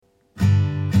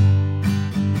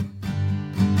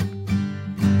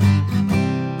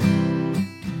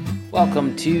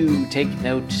Welcome to Take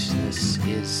Notes. This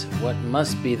is what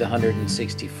must be the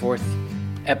 164th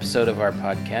episode of our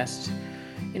podcast,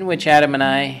 in which Adam and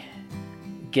I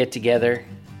get together,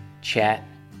 chat,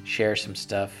 share some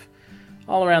stuff,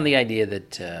 all around the idea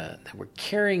that we're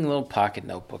carrying little pocket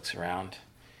notebooks around,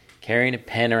 carrying a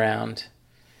pen around.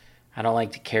 I don't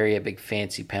like to carry a big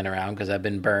fancy pen around because I've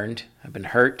been burned, I've been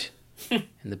hurt in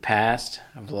the past,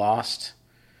 I've lost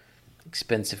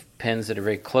expensive pens that are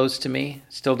very close to me.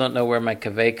 Still don't know where my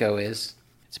Kaweco is.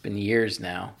 It's been years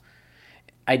now.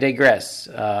 I digress.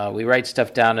 We write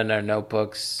stuff down in our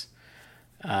notebooks,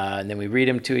 and then we read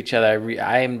them to each other.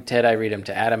 I am Ted. I read them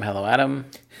to Adam. Hello, Adam.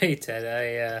 Hey,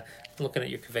 Ted. I'm looking at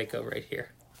your Kaweco right here.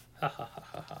 Ha, ha, ha,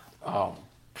 ha, ha. Oh,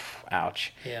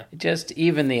 ouch. Yeah. Just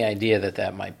even the idea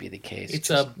that might be the case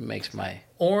just makes my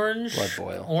blood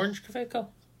boil. Orange Kaweco?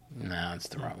 No, it's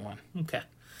the wrong one. Okay.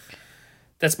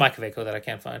 That's my Kaweco that I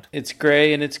can't find. It's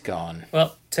gray and it's gone.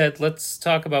 Well, Ted, let's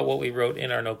talk about what we wrote in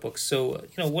our notebooks. So,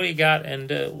 what do you got, and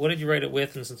what did you write it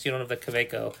with? And since you don't have the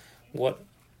Kaweco, what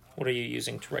are you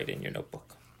using to write in your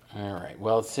notebook? All right.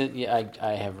 Well,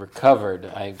 I have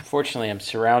recovered. Fortunately, I'm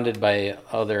surrounded by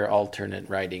other alternate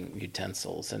writing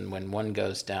utensils, and when one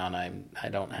goes down, I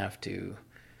don't have to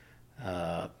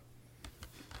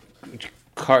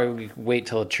wait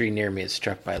till a tree near me is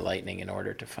struck by lightning in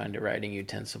order to find a writing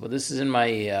utensil. But this is in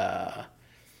my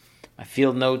my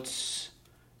field notes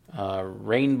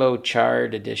rainbow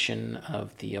charred edition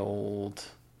of the old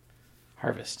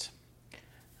Harvest,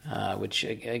 which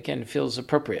again feels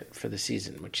appropriate for the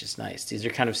season, which is nice.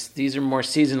 These are more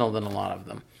seasonal than a lot of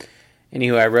them.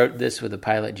 Anywho, I wrote this with a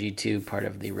Pilot G2, part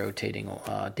of the rotating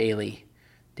daily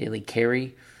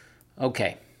carry.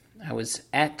 Okay, I was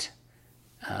at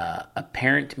a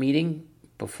parent meeting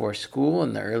before school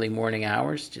in the early morning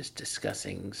hours, just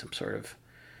discussing some sort of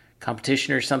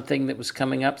competition or something that was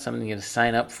coming up, something to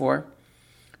sign up for.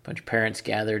 A bunch of parents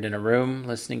gathered in a room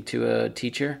listening to a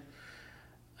teacher.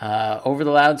 Over the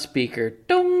loudspeaker,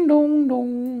 dong, dong,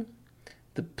 dong,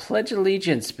 the Pledge of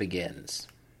Allegiance begins.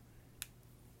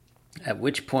 At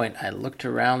which point I looked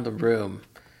around the room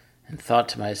and thought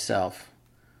to myself,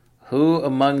 who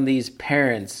among these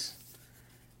parents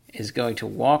is going to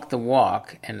walk the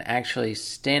walk and actually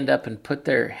stand up and put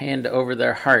their hand over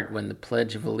their heart when the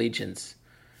Pledge of Allegiance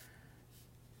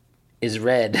is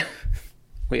read?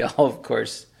 We all, of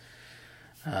course,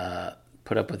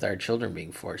 put up with our children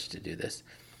being forced to do this.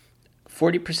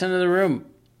 40% of the room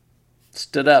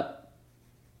stood up.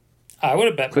 I would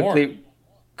have bet more.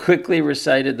 Quickly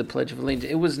recited the Pledge of Allegiance.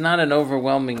 It was not an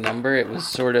overwhelming number. It was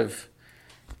sort of,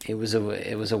 it was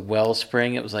a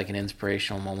wellspring. It was like an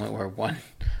inspirational moment where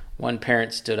one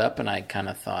parent stood up, and I kind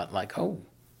of thought, like, oh,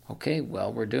 okay,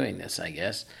 well, we're doing this, I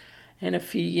guess. And a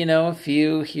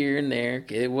few here and there.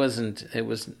 It was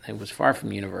far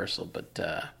from universal, but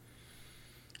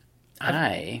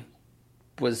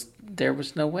there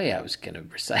was no way I was going to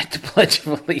recite the Pledge of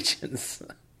Allegiance.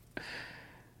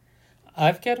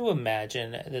 I've got to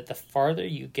imagine that the farther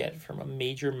you get from a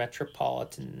major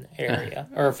metropolitan area,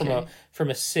 or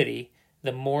from a city,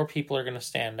 the more people are going to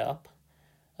stand up.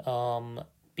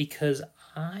 Because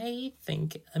I'm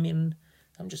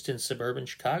just in suburban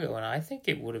Chicago, and I think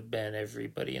it would have been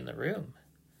everybody in the room.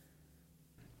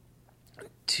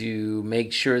 To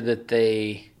make sure that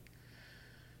they...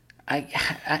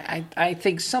 I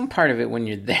think some part of it when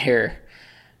you're there,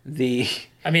 a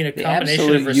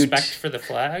combination of respect for the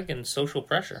flag and social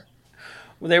pressure.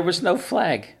 Well, there was no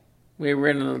flag. We were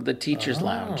in the teacher's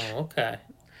lounge. Oh, okay.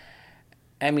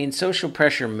 I mean, social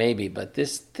pressure maybe, but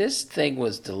this thing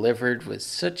was delivered with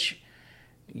such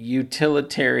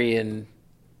utilitarian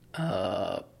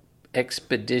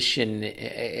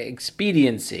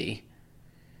expediency.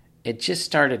 It just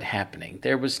started happening.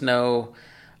 There was no,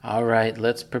 all right,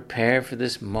 let's prepare for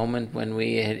this moment when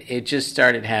it just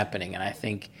started happening. And I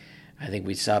think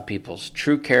we saw people's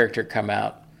true character come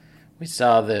out. We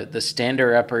saw the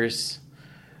stander-uppers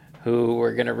who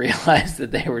were going to realize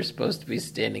that they were supposed to be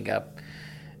standing up,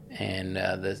 and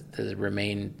the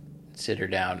remain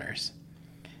sitter-downers.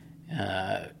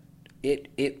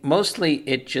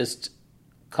 It just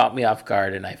caught me off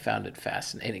guard, and I found it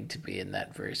fascinating to be in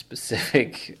that very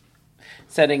specific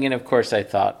setting. And of course, I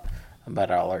thought about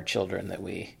all our children that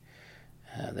we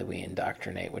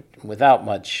indoctrinate without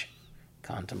much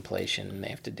contemplation, and they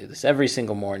have to do this every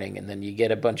single morning. And then you get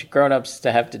a bunch of grown-ups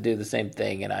to have to do the same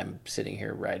thing, and I'm sitting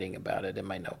here writing about it in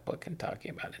my notebook and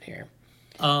talking about it here.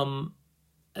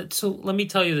 So let me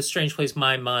tell you the strange place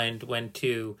my mind went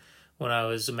to when I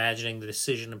was imagining the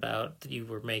decision that you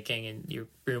were making and your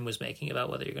room was making about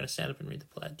whether you're going to stand up and read the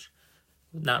pledge.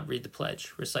 Not read the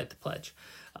pledge, recite the pledge.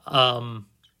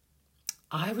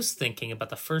 I was thinking about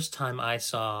the first time I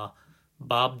saw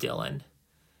Bob Dylan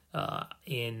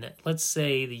in, let's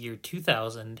say, the year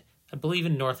 2000, I believe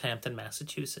in Northampton,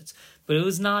 Massachusetts. But it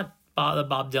was not the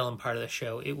Bob Dylan part of the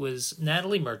show. It was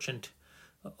Natalie Merchant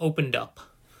opened up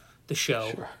the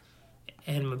show. Sure.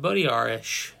 And my buddy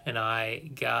Arish and I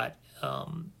got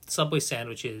Subway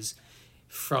sandwiches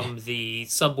from the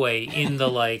Subway in the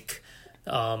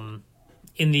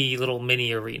in the little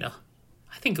mini arena.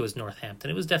 I think it was Northampton.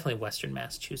 It was definitely Western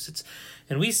Massachusetts.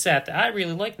 And we sat there. I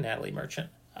really liked Natalie Merchant.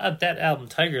 That album,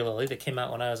 Tiger Lily, that came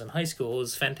out when I was in high school,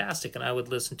 was fantastic. And I would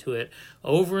listen to it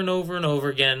over and over and over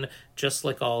again, just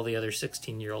like all the other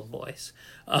 16-year-old boys.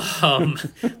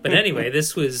 But anyway,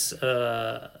 this was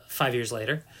 5 years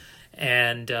later.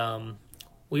 And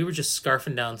we were just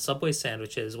scarfing down Subway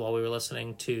sandwiches while we were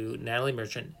listening to Natalie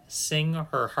Merchant sing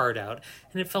her heart out.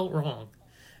 And it felt wrong.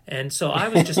 And so I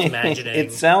was just imagining.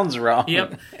 It sounds wrong.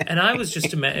 Yep. And I was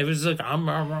just it was like,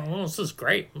 this is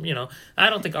great. I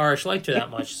don't think Arish liked her that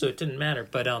much, so it didn't matter.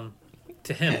 But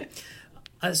to him,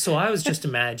 so I was just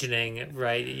imagining,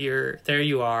 right? There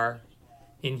you are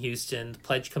in Houston. The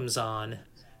pledge comes on.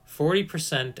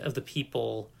 40% of the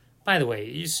people. By the way,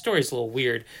 your story's a little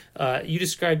weird. You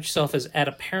described yourself as at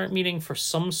a parent meeting for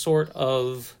some sort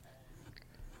of.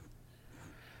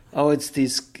 Oh, it's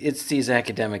these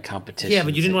academic competitions. Yeah,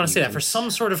 but you didn't want to say that. For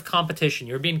some sort of competition.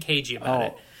 You were being cagey about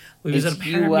it. We was at a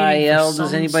parent meeting for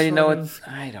does anybody know what?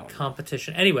 I don't know.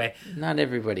 Competition. Anyway. Not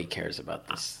everybody cares about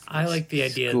this. I like the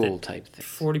idea school that type thing.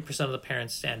 40% of the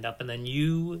parents stand up, and then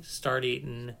you start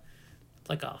eating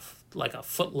like a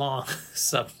foot long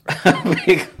sub.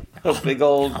 a big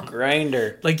old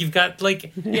grinder. Like you've got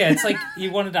it's like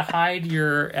you wanted to hide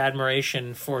your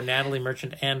admiration for Natalie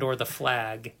Merchant and or the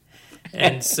flag.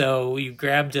 And so you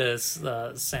grabbed a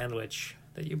sandwich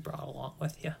that you brought along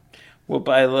with you. Well,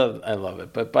 but I love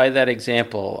it. But by that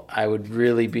example, I would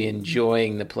really be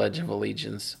enjoying the Pledge of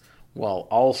Allegiance while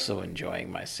also enjoying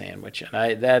my sandwich,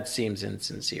 and that seems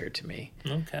insincere to me.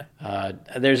 Okay.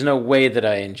 There's no way that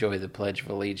I enjoy the Pledge of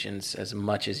Allegiance as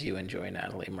much as you enjoy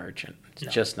Natalie Merchant.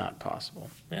 It's just not possible.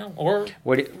 Yeah. Or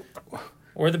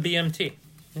the BMT.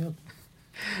 Yeah.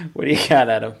 What do you got,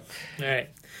 Adam? All right.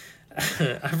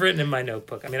 I've written in my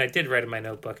notebook. I mean, I did write in my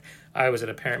notebook. I was at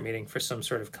a parent meeting for some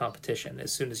sort of competition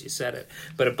as soon as you said it.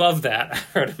 But above that,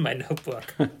 I wrote in my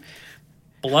notebook,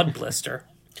 blood blister.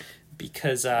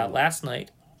 Because last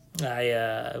night,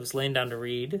 I was laying down to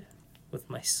read with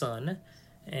my son,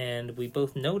 and we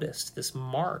both noticed this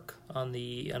mark on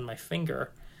my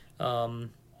finger.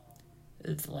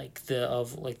 It's like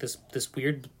this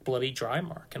weird bloody dry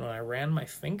mark. And when I ran my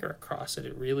finger across it,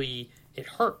 it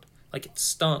hurt. Like it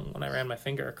stung when I ran my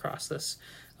finger across this.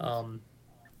 And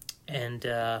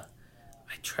I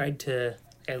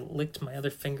licked my other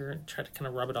finger and tried to kind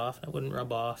of rub it off, and it wouldn't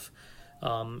rub off.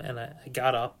 And I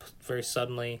got up very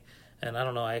suddenly, and I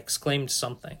don't know, I exclaimed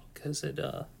something, because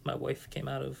my wife came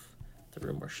out of the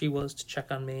room where she was to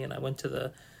check on me, and I went to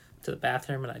the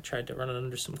bathroom, and I tried to run it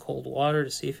under some cold water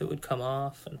to see if it would come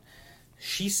off, and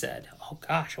she said, "Oh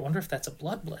gosh, I wonder if that's a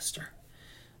blood blister."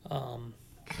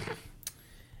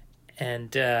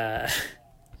 And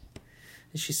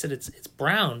she said it's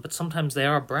brown, but sometimes they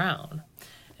are brown.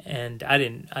 And I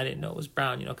didn't know it was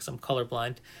brown, because I'm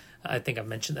colorblind. I think I've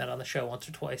mentioned that on the show once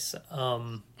or twice.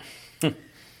 And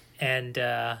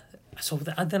so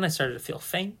then I started to feel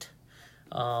faint.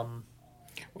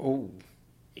 Oh.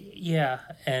 Yeah,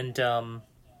 and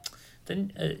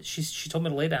then she told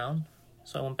me to lay down,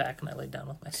 so I went back and I laid down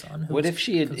with my son. What if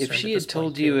she had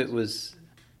told you it was?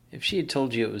 If she had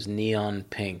told you it was neon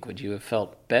pink, would you have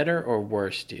felt better or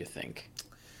worse, do you think?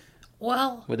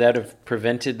 Well... Would that have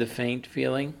prevented the faint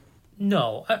feeling?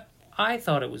 No, I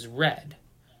thought it was red.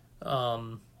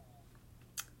 But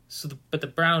the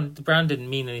brown didn't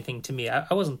mean anything to me.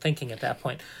 I wasn't thinking at that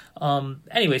point.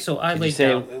 Anyway, so I laid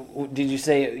down. Did you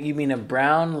say, you mean a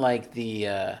brown like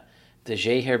the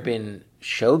Jeherbin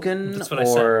Shogun? That's what I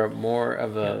said. Or more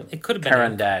of a it could have been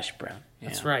Carandash brown? Yeah.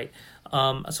 That's right.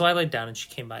 So I laid down, and she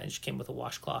came by, and she came with a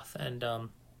washcloth, and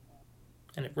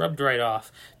it rubbed right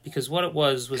off, because what it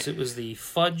was the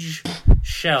fudge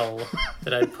shell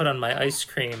that I'd put on my ice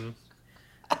cream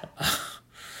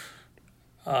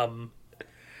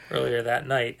earlier that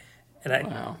night,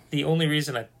 and the only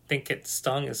reason I think it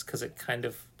stung is because it kind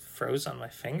of froze on my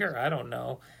finger. I don't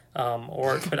know,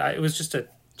 it was just a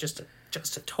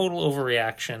total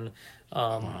overreaction.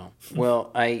 Wow.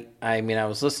 Well, I mean, I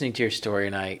was listening to your story,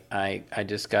 and I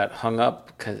just got hung up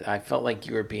because I felt like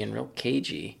you were being real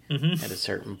cagey at a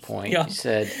certain point. Yeah. You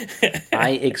said,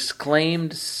 I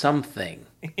exclaimed something.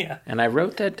 Yeah. And I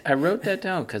wrote that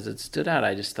down because it stood out.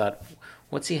 I just thought,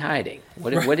 What's he hiding?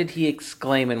 What did he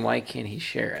exclaim, and why can't he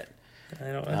share it?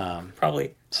 I don't know.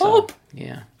 Probably help.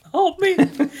 Yeah. Help me.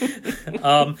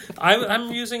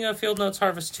 I'm using a Field Notes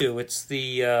Harvest 2. It's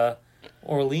the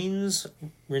Orleans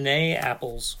Renee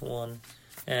Apples one,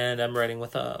 and I'm writing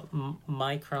with a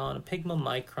Pigma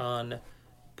Micron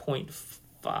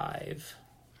 0.5.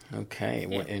 Okay.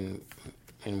 Yeah.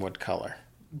 In what color?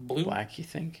 Blue. Black, you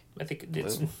think? I think blue?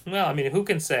 It's, well, I mean, who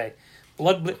can say?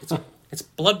 It's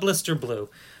Blood Blister Blue.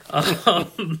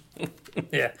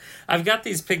 Yeah. I've got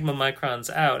these Pigma Microns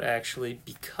out, actually,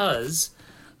 because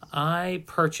I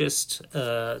purchased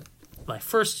my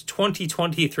first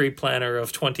 2023 planner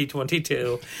of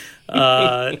 2022.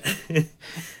 I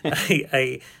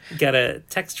got a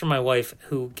text from my wife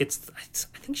who gets, I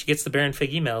think she gets the Baron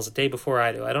Fig emails a day before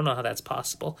I do. I don't know how that's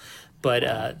possible. But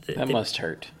that must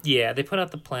hurt. Yeah, they put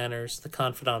out the planners, the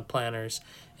Confidant planners,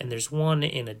 and there's one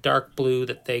in a dark blue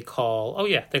that they call,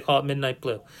 they call it Midnight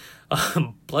Blue.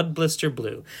 Blood Blister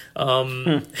Blue.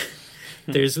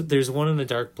 There's one in the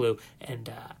dark blue,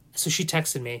 and so she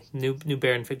texted me, new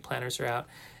Baron Fig planners are out,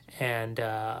 and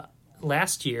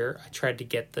last year I tried to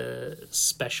get the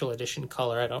special edition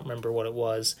color, I don't remember what it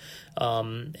was,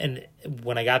 and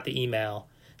when I got the email,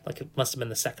 like it must have been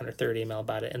the second or third email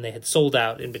about it, and they had sold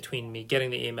out in between me getting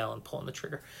the email and pulling the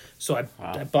trigger. So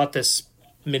I bought this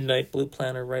Midnight Blue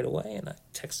planner right away, and I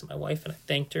texted my wife and I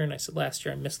thanked her, and I said, last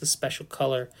year I missed the special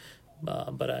color,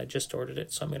 but I just ordered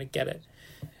it, so I'm going to get it.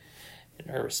 And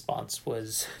her response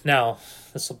was, now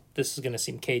this is going to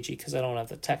seem cagey because I don't have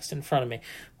the text in front of me,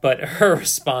 but her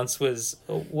response was,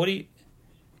 what do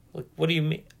you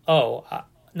mean? No,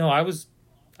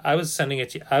 I was sending it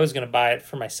to you. I was going to buy it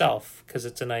for myself because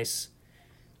it's a nice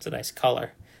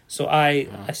color. So I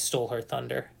stole her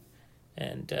thunder,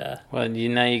 and well,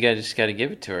 now you just got to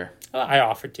give it to her. I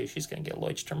offered to. She's going to get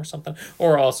Leuchtturm or something.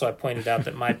 Or also, I pointed out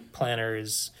that my planner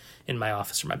is in my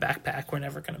office or my backpack. We're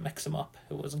never going to mix them up.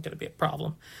 It wasn't going to be a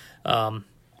problem.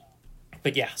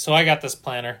 But yeah, so I got this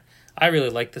planner. I really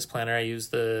like this planner. I use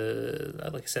the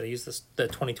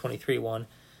 2023 one.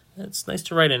 It's nice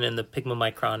to write in, and the Pigma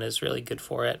Micron is really good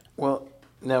for it. Well,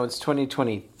 now it's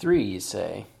 2023, you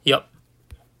say? Yep.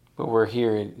 But we're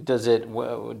here. Does it?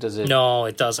 No,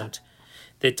 it doesn't.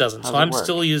 It doesn't. So I'm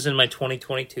still using my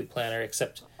 2022 planner,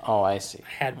 except I see.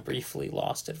 I had briefly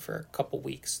lost it for a couple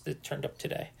weeks. It turned up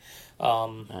today.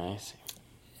 I see.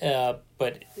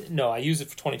 But no, I use it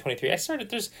for 2023.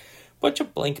 There's a bunch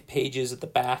of blank pages at the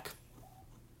back.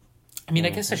 I mean, I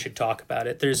guess I should talk about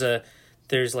it. There's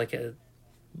like a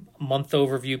month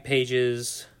overview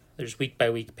pages. There's week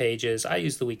by week pages. I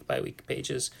use the week by week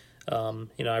pages.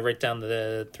 I write down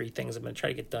the 3 things I'm going to try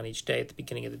to get done each day at the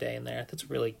beginning of the day in there. That's a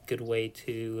really good way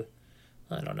to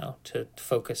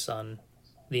focus on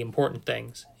the important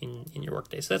things in your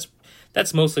workday. So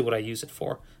that's mostly what I use it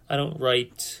for. I don't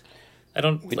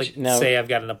say I've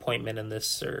got an appointment in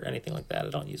this or anything like that. I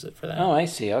don't use it for that. Oh, I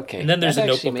see. Okay. And then there's a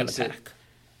notebook in the pack.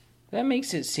 That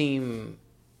makes it seem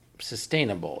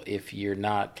sustainable if you're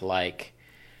not like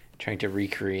trying to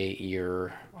recreate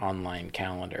your online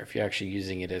calendar, if you're actually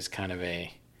using it as kind of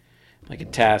a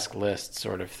task list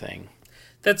sort of thing.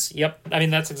 Yep. I mean,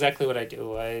 that's exactly what I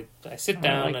do. I sit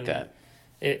down and that.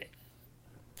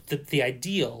 The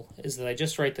ideal is that I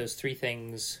just write those 3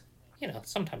 things.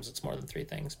 Sometimes it's more than 3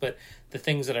 things, but the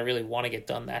things that I really want to get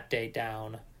done that day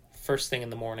down first thing in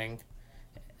the morning.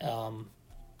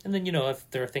 And then, if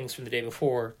there are things from the day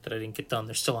before that I didn't get done,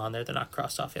 they're still on there. They're not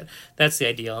crossed off yet. That's the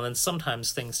ideal. And then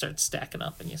sometimes things start stacking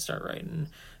up and you start writing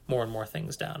more and more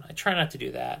things down. I try not to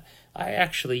do that. I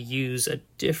actually use a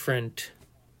different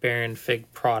Baron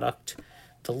Fig product.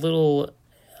 The little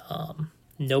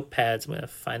notepads, I'm going to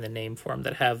find the name for them,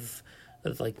 that have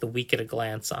like the week at a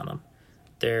glance on them.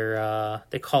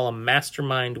 They call them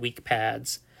Mastermind Week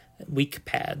Pads.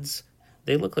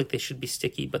 They look like they should be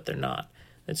sticky, but they're not.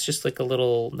 It's just like a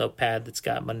little notepad that's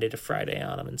got Monday to Friday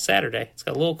on them, and Saturday. It's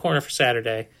got a little corner for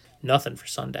Saturday, nothing for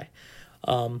Sunday.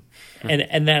 And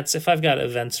that's if I've got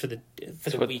events for the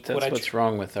week. That's what's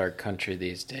wrong with our country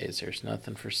these days. There's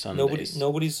nothing for Sundays.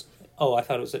 Nobody's. Oh, I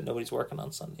thought it was that nobody's working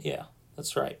on Sunday. Yeah,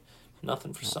 that's right.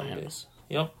 Nothing for Sundays.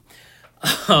 Yep.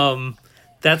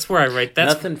 That's where I write.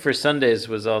 Nothing for Sundays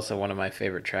was also one of my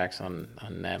favorite tracks on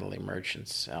Natalie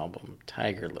Merchant's album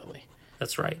Tiger Lily.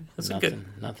 That's right.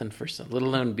 Nothing for some little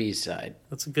known B-side.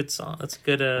 That's a good song. That's a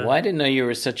good. Well, I didn't know you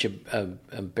were such a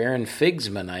Baron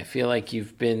Figsman. I feel like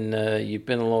you've been a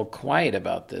little quiet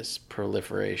about this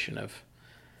proliferation of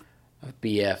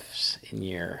BFs in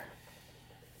your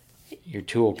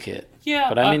toolkit. Yeah,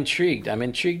 but I'm intrigued. I'm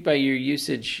intrigued by your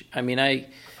usage. I mean,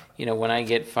 when I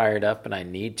get fired up and I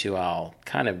need to, I'll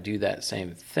kind of do that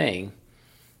same thing.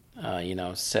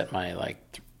 set my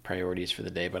priorities for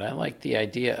the day. But I like the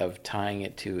idea of tying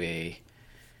it to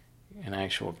an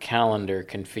actual calendar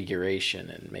configuration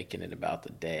and making it about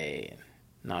the day, and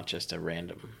not just a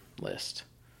random list.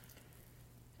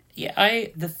 Yeah,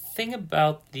 the thing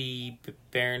about the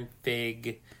Baron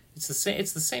Fig, it's the same.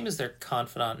 It's the same as their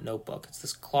Confidant notebook. It's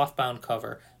this cloth bound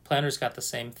cover. Planner's got the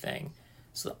same thing.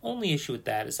 So the only issue with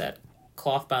that is that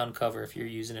cloth bound cover, if you're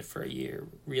using it for a year,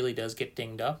 really does get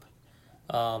dinged up.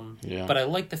 Yeah. But I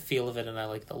like the feel of it and I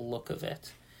like the look of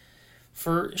it.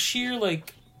 For sheer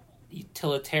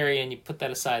utilitarian, you put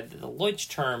that aside. The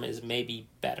Leuchtturm is maybe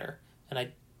better, but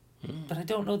I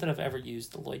don't know that I've ever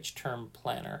used the Leuchtturm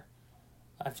planner.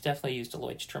 I've definitely used a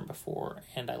Leuchtturm before,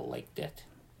 and I liked it.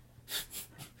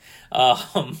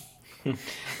 I've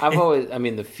always,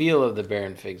 the feel of the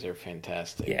Baron Figs are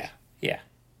fantastic. Yeah.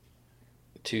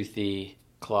 Toothy,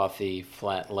 clothy,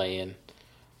 flat laying.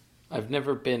 I've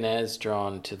never been as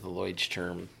drawn to the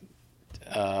Leuchtturm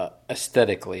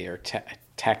aesthetically or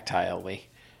tactilely.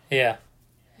 Yeah.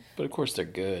 But of course they're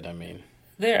good,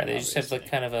 They are. They just have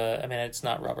kind of it's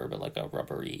not rubber, but like a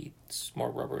rubbery, it's more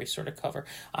rubbery sort of cover.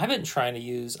 I've been trying to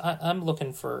use, I'm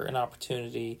looking for an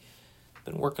opportunity.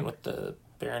 Been working with the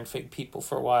Baron Fig people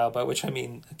for a while, by which I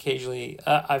mean occasionally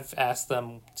I've asked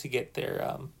them to get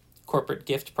their corporate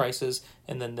gift prices,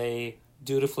 and then they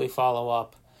dutifully follow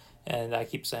up, and I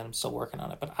keep saying I'm still working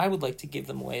on it. But I would like to give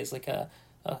them away as like a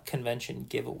convention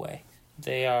giveaway.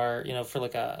 They are, for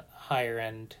like a higher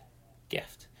end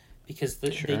gift, because they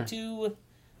do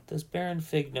those Baron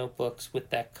Fig notebooks with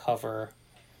that cover.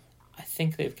 I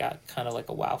think they've got kind of like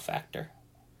a wow factor.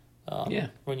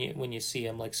 When you see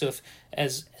them, so if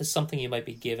as something you might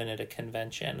be given at a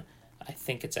convention, I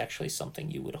think it's actually something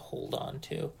you would hold on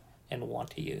to and want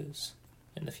to use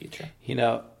in the future.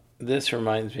 This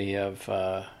reminds me of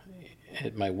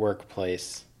at my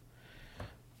workplace,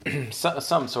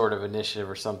 some sort of initiative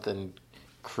or something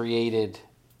created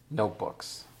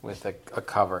notebooks with a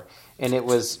cover, and it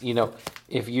was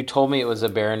if you told me it was a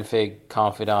Baron Fig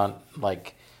Confidant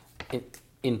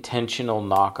intentional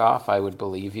knockoff, I would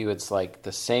believe you. It's like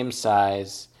the same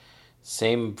size,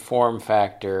 same form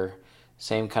factor,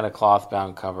 same kind of cloth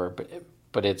bound cover,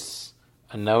 but it's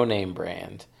a no-name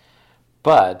brand.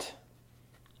 But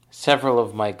several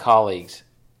of my colleagues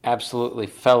absolutely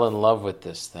fell in love with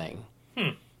this thing.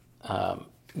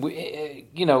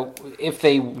 If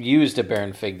they used a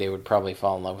Baron Fig, they would probably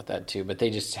fall in love with that too. But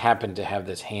they just happened to have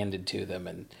this handed to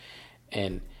them,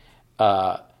 and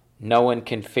no one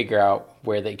can figure out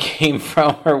where they came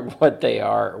from or what they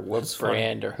are or what That's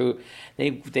brand funny. Or who.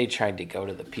 They tried to go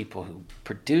to the people who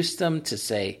produced them to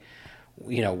say,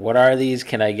 what are these?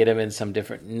 Can I get them in some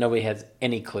different? Nobody has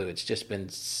any clue. It's just been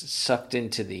sucked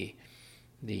into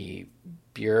the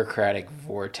bureaucratic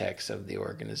vortex of the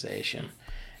organization.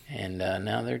 And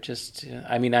now they're just,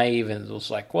 I even was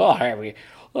like, you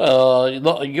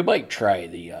might try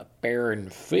the Baron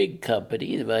Fig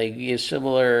Company. Like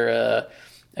similar,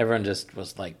 everyone just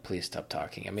was like, please stop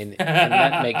talking. And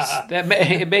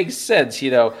it makes sense,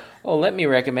 Oh, let me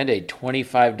recommend a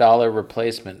 $25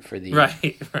 replacement for the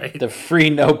right. the free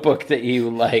notebook that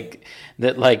you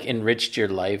that enriched your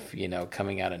life,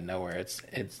 coming out of nowhere.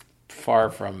 It's far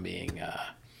from being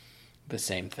the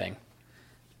same thing.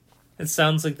 It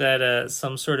sounds like that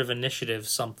some sort of initiative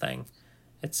something.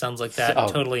 It sounds like that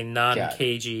totally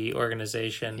non-cagey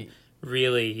organization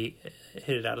really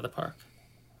hit it out of the park.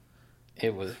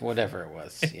 It was whatever it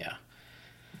was, yeah.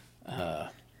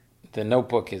 The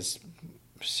notebook is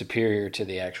superior to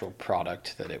the actual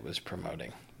product that it was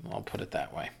promoting. I'll put it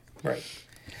that way. Right.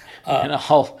 And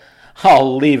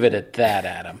I'll leave it at that,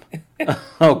 Adam.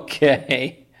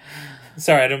 Okay.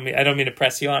 Sorry, I don't mean to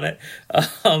press you on it.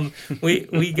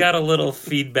 We got a little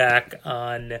feedback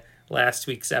on last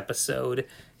week's episode.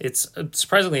 It's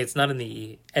surprisingly it's not in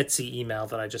the Etsy email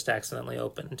that I just accidentally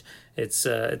opened. It's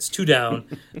two down.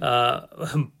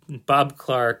 Bob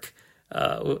Clark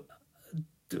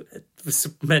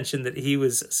mentioned that he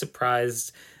was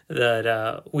surprised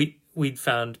that we'd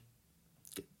found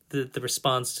the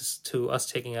response to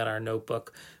us taking out our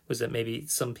notebook was that maybe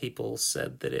some people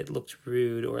said that it looked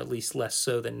rude, or at least less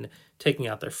so than taking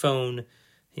out their phone.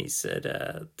 He said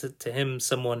to him,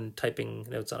 someone typing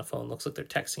notes on a phone looks like they're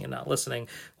texting and not listening,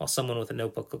 while someone with a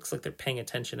notebook looks like they're paying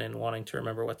attention and wanting to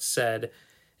remember what's said.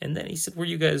 And then he said, were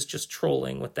you guys just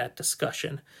trolling with that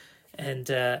discussion? And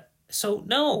so,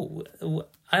 no,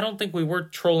 I don't think we were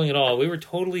trolling at all. We were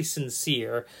totally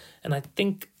sincere. And I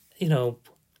think,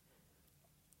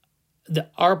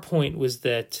 our point was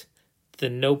that the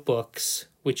notebooks,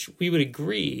 which we would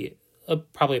agree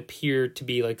probably appear to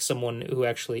be like someone who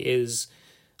actually is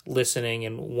listening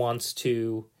and wants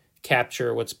to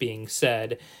capture what's being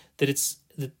said,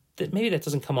 that maybe that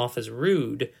doesn't come off as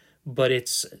rude, but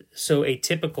it's so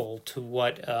atypical to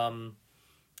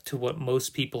what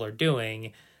most people are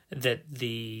doing that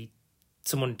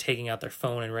someone taking out their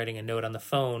phone and writing a note on the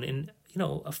phone in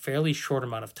a fairly short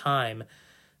amount of time,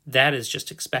 that is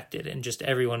just expected, and just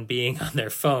everyone being on their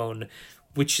phone,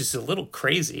 which is a little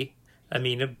crazy. I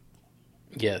mean,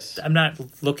 yes, I'm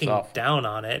not looking down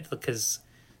on it because,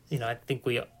 I think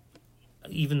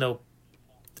even though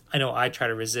I know I try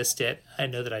to resist it, I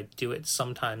know that I do it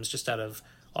sometimes just out of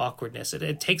awkwardness.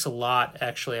 It takes a lot.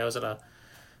 Actually, I was at a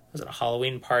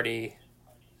Halloween party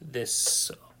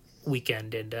this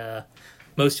weekend, and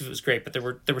most of it was great, but there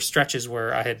were stretches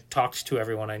where I had talked to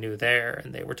everyone I knew there,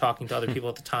 and they were talking to other people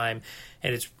at the time,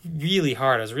 and it's really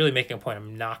hard. I was really making a point.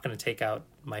 I'm not going to take out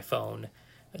my phone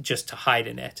just to hide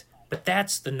in it, but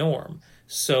that's the norm.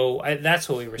 So that's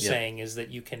what we were saying, is that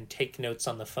you can take notes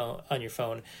on your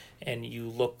phone, and you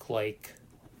look a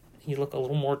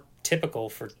little more typical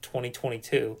for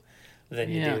 2022 than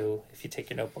you do if you take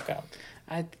your notebook out.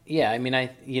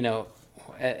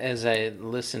 As I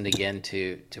listened again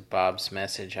to Bob's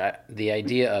message, the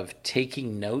idea of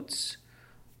taking notes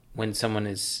when someone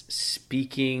is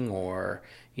speaking or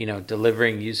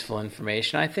delivering useful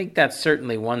information, I think that's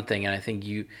certainly one thing, and I think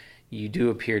you do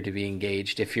appear to be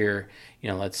engaged. If you're,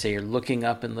 let's say you're looking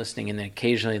up and listening and then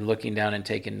occasionally looking down and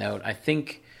taking note, I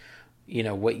think,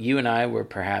 what you and I were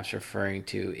perhaps referring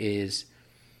to is,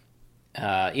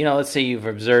 let's say you've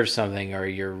observed something, or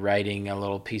you're writing a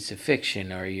little piece of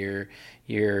fiction, or you're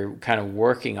kind of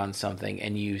working on something,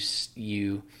 and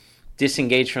you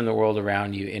disengage from the world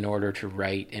around you in order to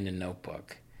write in a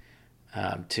notebook.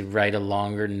 To write a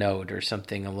longer note or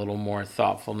something a little more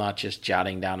thoughtful, not just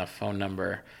jotting down a phone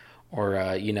number or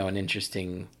an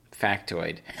interesting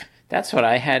factoid. That's what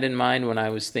I had in mind when I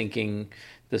was thinking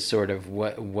the sort of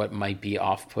what might be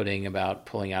off-putting about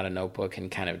pulling out a notebook and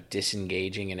kind of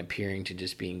disengaging and appearing to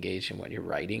just be engaged in what you're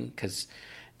writing, because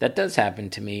that does happen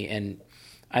to me, and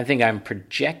I think I'm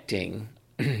projecting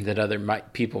that other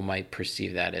people might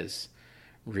perceive that as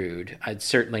rude. It's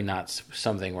certainly not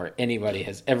something where anybody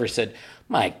has ever said,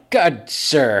 "My God,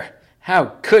 sir, how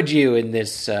could you in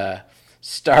this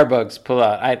Starbucks pull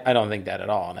out?" I don't think that at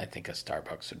all, and I think a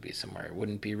Starbucks would be somewhere it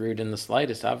wouldn't be rude in the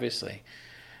slightest, obviously.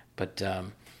 But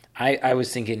I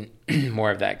was thinking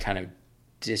more of that kind of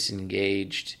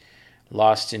disengaged,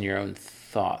 lost in your own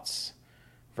thoughts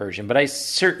version. But I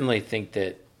certainly think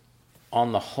that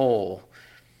on the whole,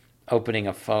 opening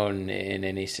a phone in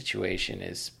any situation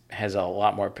has a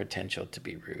lot more potential to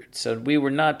be rude. So we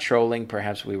were not trolling.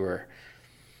 Perhaps we were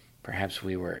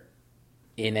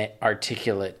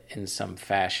inarticulate in some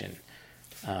fashion.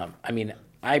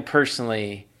 I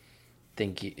personally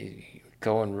think you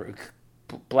go and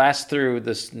blast through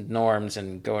the norms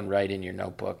and go and write in your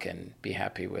notebook and be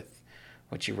happy with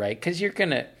what you write. Because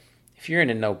if you're in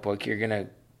a notebook, you're going to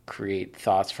create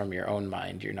thoughts from your own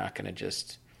mind. You're not going to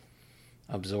just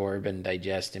absorb and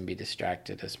digest and be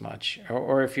distracted as much.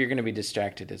 Or if you're going to be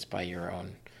distracted, it's by your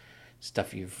own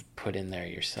stuff you've put in there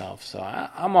yourself. So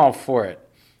I'm all for it.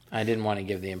 I didn't want to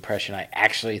give the impression I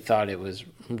actually thought it was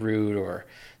rude or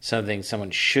something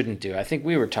someone shouldn't do. I think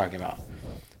we were talking about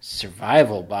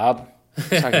survival, Bob.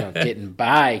 Talking about getting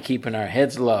by, keeping our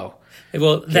heads low.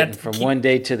 Well, from one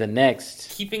day to the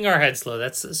next. Keeping our heads low.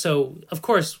 So, of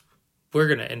course, we're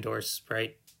going to endorse,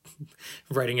 right,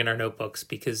 writing in our notebooks,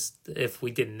 because if we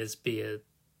didn't, it'd be a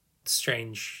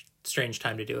strange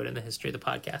time to do it in the history of the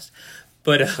podcast.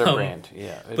 But it's a brand,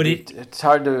 yeah. But it's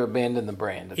hard to abandon the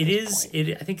brand. I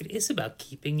think it is about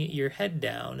keeping your head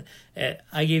down.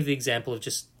 I gave the example of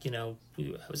just I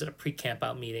was at a pre-camp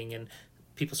out meeting, and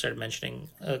people started mentioning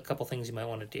a couple things you might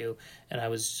want to do, and I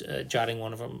was jotting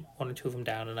one or two of them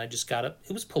down, and I just got it.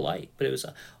 It was polite, but it was,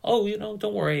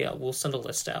 don't worry, we'll send a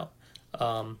list out.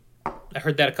 I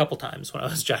heard that a couple times when I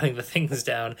was jotting the things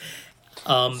down.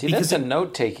 That's a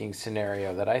note-taking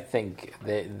scenario that I think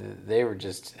they were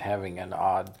just having an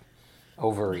odd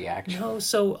overreaction. No,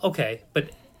 so okay,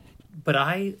 but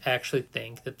I actually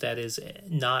think that is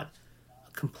not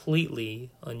completely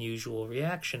unusual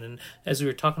reaction. And as we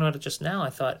were talking about it just now, I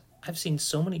thought I've seen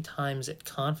so many times at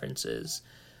conferences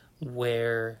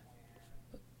where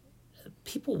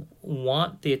people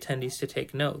want the attendees to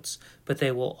take notes, but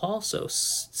they will also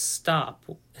stop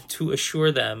to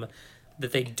assure them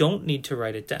that they don't need to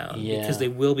write it down, because they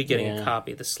will be getting a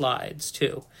copy of the slides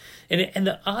too. And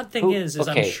the odd thing is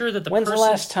I'm sure that when's the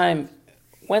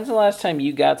last time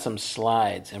you got some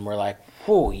slides and we're like,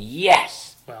 "Oh yes."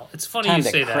 Well, it's funny you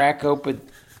say that. Crack open.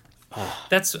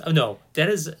 That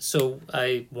is so.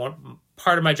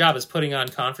 part of my job is putting on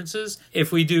conferences.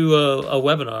 If we do a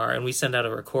webinar and we send out a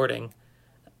recording,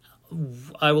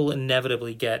 I will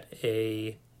inevitably get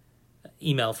a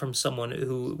email from someone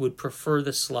who would prefer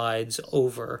the slides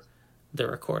over the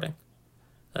recording.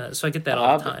 So I get that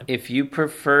all the time. If you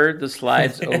prefer the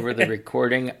slides over the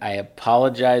recording, I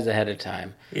apologize ahead of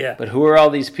time. Yeah. But who are all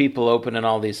these people opening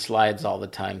all these slides all the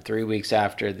time 3 weeks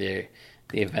after the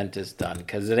event is done?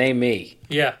 Because it ain't me.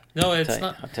 Yeah. No, it's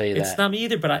not. I'll tell you that. It's not me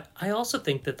either, but I also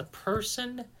think that the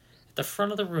person at the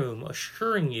front of the room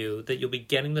assuring you that you'll be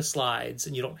getting the slides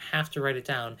and you don't have to write it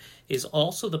down is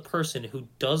also the person who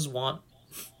does want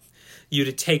you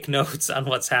to take notes on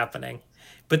what's happening.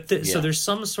 But so there's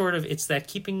some sort of, it's that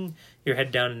keeping your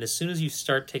head down, and as soon as you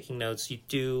start taking notes, you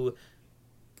do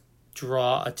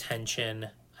draw attention.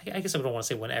 I guess I don't want to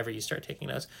say whenever you start taking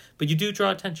notes, but you do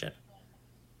draw attention.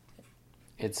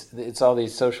 It's all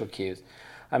these social cues.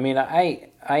 I mean,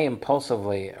 I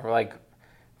impulsively, like,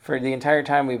 for the entire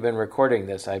time we've been recording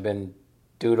this, I've been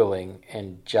doodling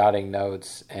and jotting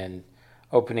notes and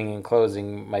opening and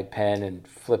closing my pen and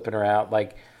flipping around,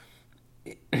 like.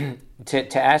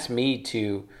 To ask me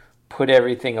to put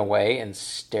everything away and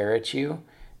stare at you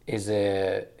is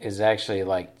actually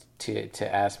like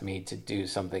to ask me to do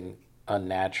something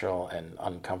unnatural and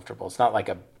uncomfortable. It's not like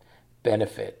a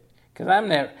benefit, because I'm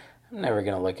never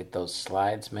gonna look at those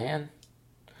slides, man.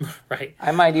 Right.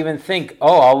 I might even think,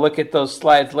 I'll look at those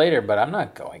slides later, but I'm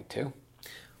not going to.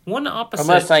 One opposite,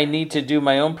 unless I need to do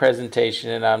my own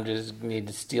presentation and I'm just need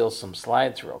to steal some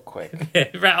slides real quick.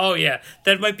 Oh yeah,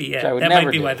 that might be it. That might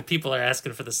be why the people are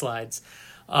asking for the slides.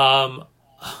 That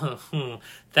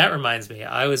reminds me,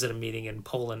 I was at a meeting in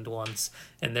Poland once,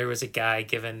 and there was a guy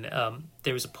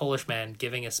there was a Polish man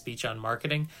giving a speech on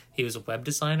marketing. He was a web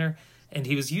designer, and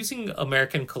he was using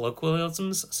American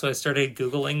colloquialisms, so I started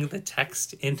Googling the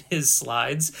text in his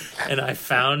slides, and I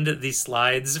found the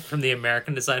slides from the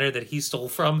American designer that he stole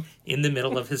from in the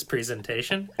middle of his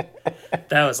presentation.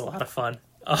 That was a lot of fun.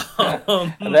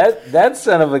 That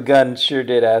son of a gun sure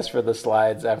did ask for the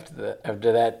slides after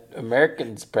that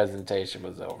American's presentation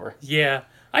was over. Yeah,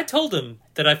 I told him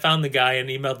that I found the guy and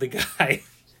emailed the guy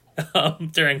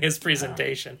during his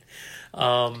presentation.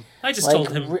 I just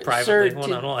told him privately,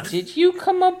 one-on-one. Did you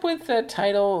come up with the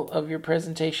title of your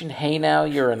presentation? Hey, now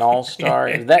you're an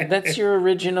all-star. That's your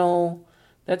original.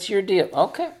 That's your deal.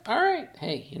 Okay, all right.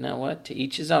 Hey, you know what? To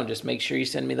each his own. Just make sure you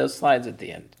send me those slides at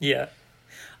the end. Yeah,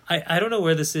 I don't know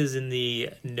where this is in the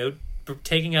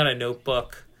taking out a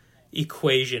notebook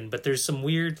equation, but there's some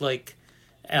weird like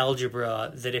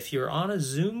algebra that if you're on a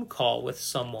Zoom call with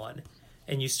someone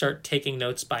and you start taking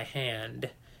notes by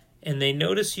hand, and they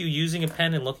notice you using a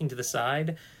pen and looking to the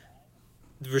side,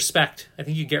 respect. I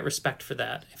think you get respect for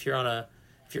that. If you're on a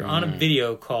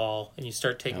video call and you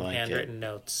start taking handwritten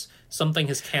notes, something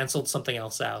has canceled something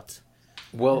else out.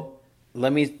 Well,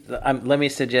 let me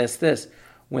suggest this.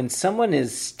 When someone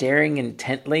is staring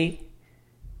intently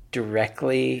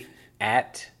directly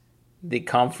at the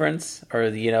conference or,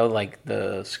 like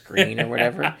the screen or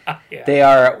whatever, yeah. They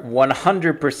are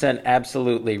 100%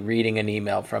 absolutely reading an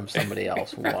email from somebody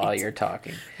else right. While you're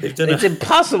talking. It's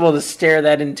impossible to stare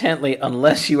that intently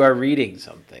unless you are reading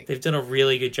something. They've done a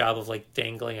really good job of like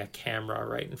dangling a camera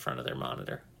right in front of their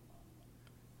monitor.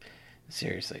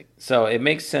 Seriously. So it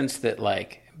makes sense that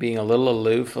like being a little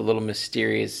aloof, a little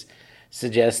mysterious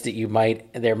suggests that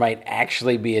there might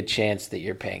actually be a chance that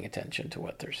you're paying attention to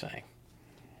what they're saying.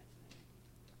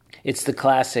 It's the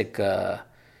classic, kid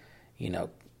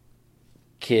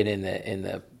in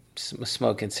the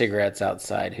smoking cigarettes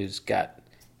outside who's got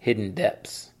hidden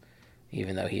depths,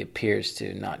 even though he appears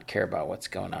to not care about what's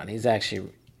going on. He's actually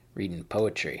reading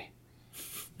poetry.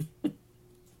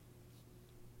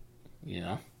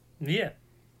 Yeah.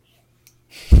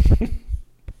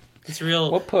 It's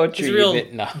real. What poetry? He's real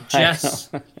Jess.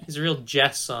 He's a real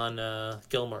Jess on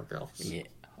Gilmore Girls. Yeah.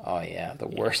 Oh yeah, the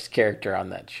worst character on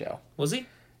that show. Was he?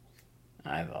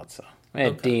 I thought so.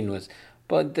 Dean was,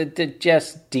 but the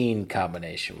Jess Dean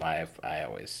combination, I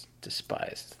always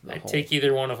despised. I'd take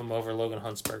either one of them over Logan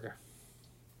Huntsberger.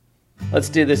 Let's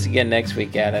do this again next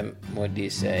week, Adam. What do you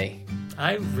say?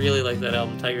 I really like that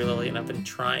album, Tiger Lily, and I've been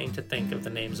trying to think of the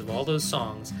names of all those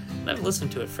songs. And I've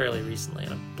listened to it fairly recently,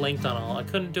 and I've blanked on all. I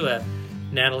couldn't do a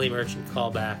Natalie Merchant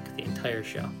callback the entire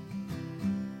show.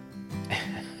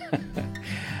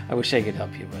 I wish I could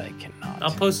help you, but I cannot.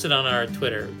 I'll post it on our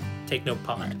Twitter. Take no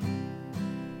part.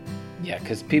 Yeah,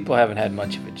 because people haven't had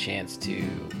much of a chance to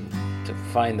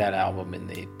find that album in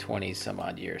the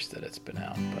 20-some-odd years that it's been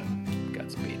out, but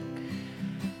Godspeed.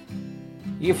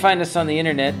 You can find us on the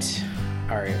internet.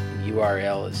 Our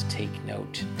URL is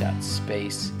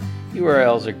takenote.space.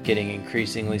 URLs are getting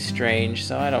increasingly strange,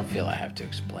 so I don't feel I have to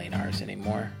explain ours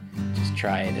anymore. Just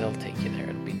try it. It'll take you there.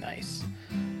 It'll be nice.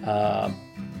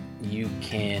 You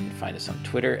can find us on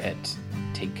Twitter at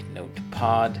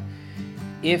TakeNotePod.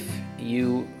 If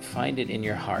you find it in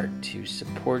your heart to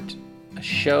support a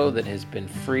show that has been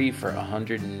free for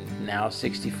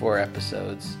 164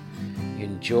 episodes, you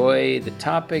enjoy the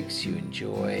topics, you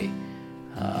enjoy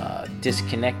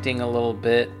disconnecting a little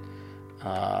bit,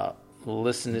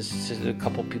 listen to a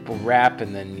couple people rap,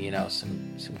 and then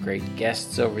some great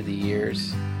guests over the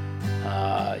years,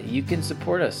 you can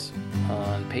support us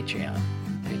on Patreon,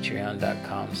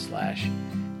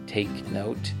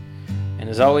 patreon.com/takenote. And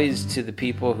as always, to the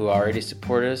people who already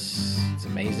support us, it's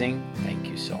amazing. Thank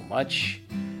you so much.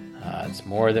 It's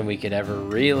more than we could ever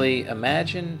really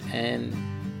imagine, and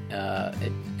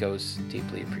it goes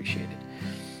deeply appreciated.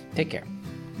 Take care.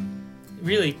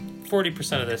 Really,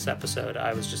 40% of this episode,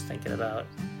 I was just thinking about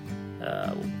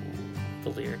the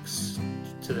lyrics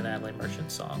to the Natalie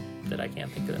Merchant song that I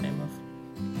can't think of the name of.